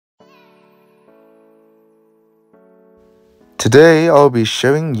Today I'll be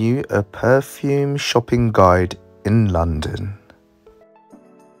showing you a perfume shopping guide in London.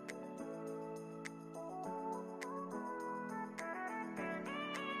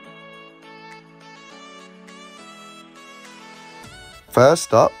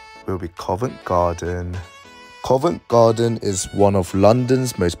 First up will be Covent Garden. Covent Garden is one of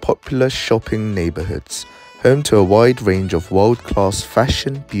London's most popular shopping neighbourhoods, home to a wide range of world-class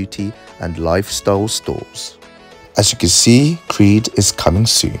fashion, beauty and lifestyle stores. As you can see, Creed is coming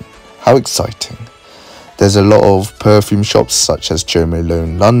soon. How exciting! There's a lot of perfume shops such as Jo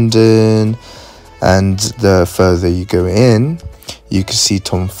Malone London, and the further you go in, you can see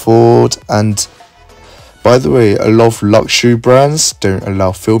Tom Ford. And by the way, a lot of luxury brands don't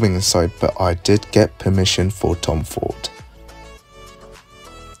allow filming inside, but I did get permission for Tom Ford.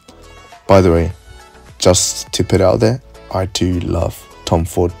 By the way, just to put it out there, I do love Tom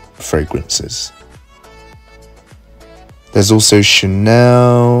Ford fragrances. There's also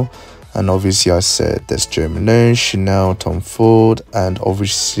Chanel, and obviously I said there's Jo Malone, Chanel, Tom Ford, and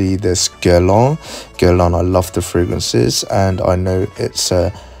obviously there's Guerlain. Guerlain, I love the fragrances, and I know it's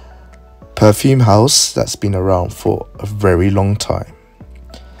a perfume house that's been around for a very long time.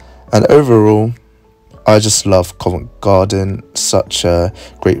 And overall, I just love Covent Garden, such a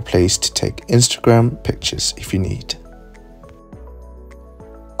great place to take Instagram pictures if you need.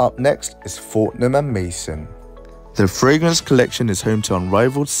 Up next is Fortnum & Mason. The fragrance collection is home to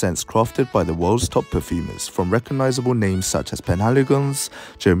unrivaled scents crafted by the world's top perfumers, from recognizable names such as Penhaligon's,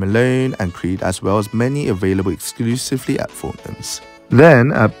 Jo Malone and Creed, as well as many available exclusively at Fortnum's.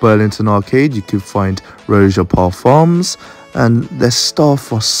 Then at Burlington Arcade you could find Rouge aux Parfums, and their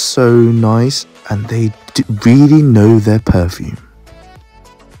staff are so nice and they really know their perfume.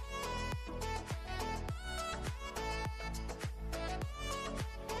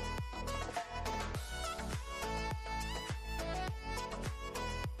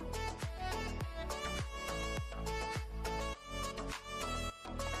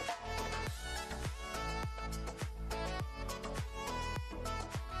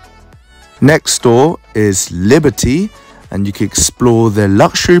 Next store is Liberty, and you can explore their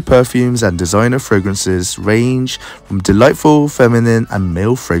luxury perfumes and designer fragrances range from delightful feminine and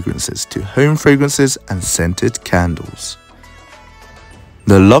male fragrances to home fragrances and scented candles.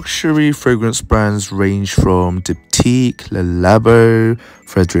 The luxury fragrance brands range from Diptyque, Le Labo,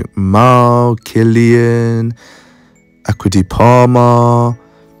 Frederic Malle, Kilian, Acqua di Parma,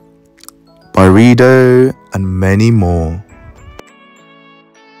 Byredo and many more.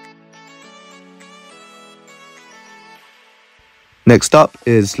 Next up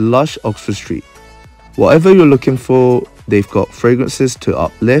is Lush Oxford Street. Whatever you're looking for, they've got fragrances to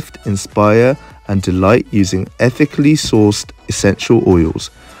uplift, inspire and delight using ethically sourced essential oils.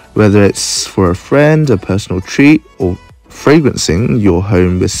 Whether it's for a friend, a personal treat, or fragrancing your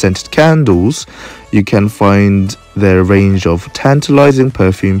home with scented candles, you can find their range of tantalizing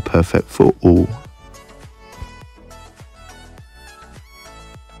perfume perfect for all.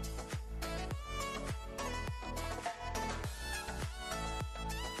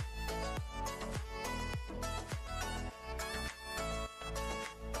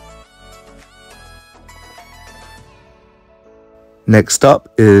 Next up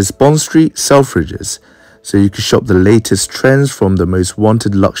is Bond Street Selfridges, so you can shop the latest trends from the most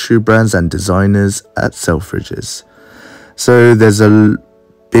wanted luxury brands and designers at Selfridges. So there's a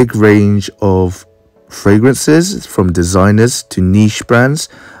big range of fragrances from designers to niche brands,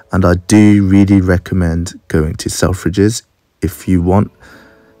 and I do really recommend going to Selfridges if you want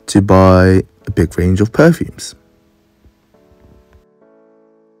to buy a big range of perfumes.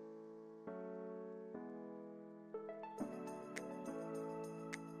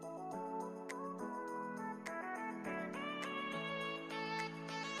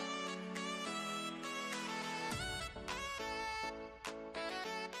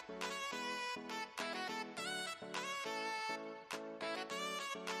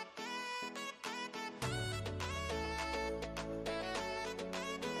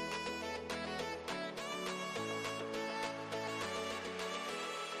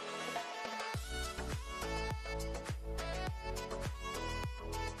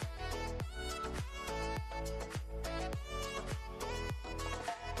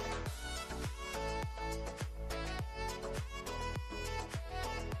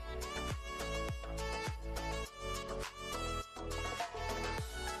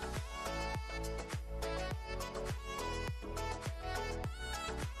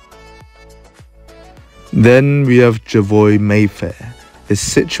 Then we have Javoy Mayfair. It's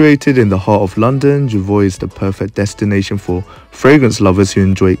situated in the heart of London. Jovoy is the perfect destination for fragrance lovers who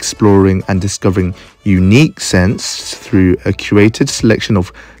enjoy exploring and discovering unique scents through a curated selection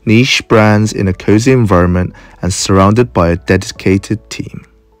of niche brands in a cozy environment and surrounded by a dedicated team.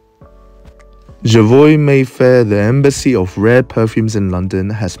 Jovoy Mayfair, the embassy of rare perfumes in London,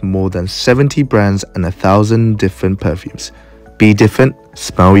 has more than 70 brands and 1,000 different perfumes. Be different,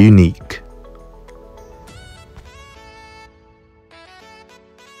 smell unique.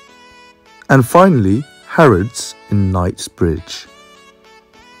 And finally, Harrods in Knightsbridge.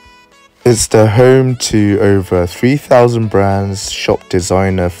 It's the home to over 3,000 brands, shop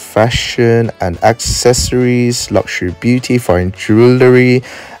designer fashion and accessories, luxury beauty, fine jewellery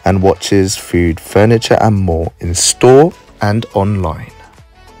and watches, food, furniture and more in store and online.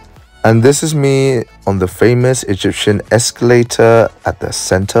 And this is me on the famous Egyptian escalator at the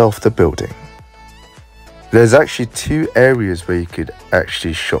center of the building. There's actually two areas where you could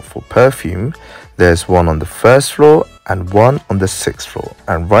actually shop for perfume. There's one on the first floor and one on the 6th floor.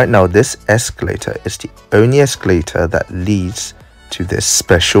 And right now this escalator is the only escalator that leads to this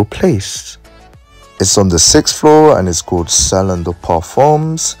special place. It's on the 6th floor and it's called Salon de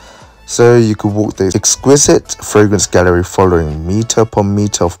Parfums. So you could walk the exquisite fragrance gallery following meter upon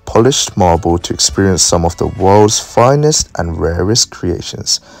meter of polished marble to experience some of the world's finest and rarest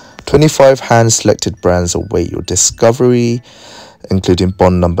creations. 25 hand-selected brands await your discovery, including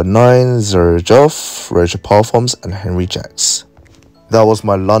Bond No. 9, Zero Joff, Roger Parfums and Henry Jacks. That was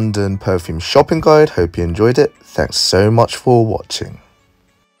my London perfume shopping guide. Hope you enjoyed it. Thanks so much for watching.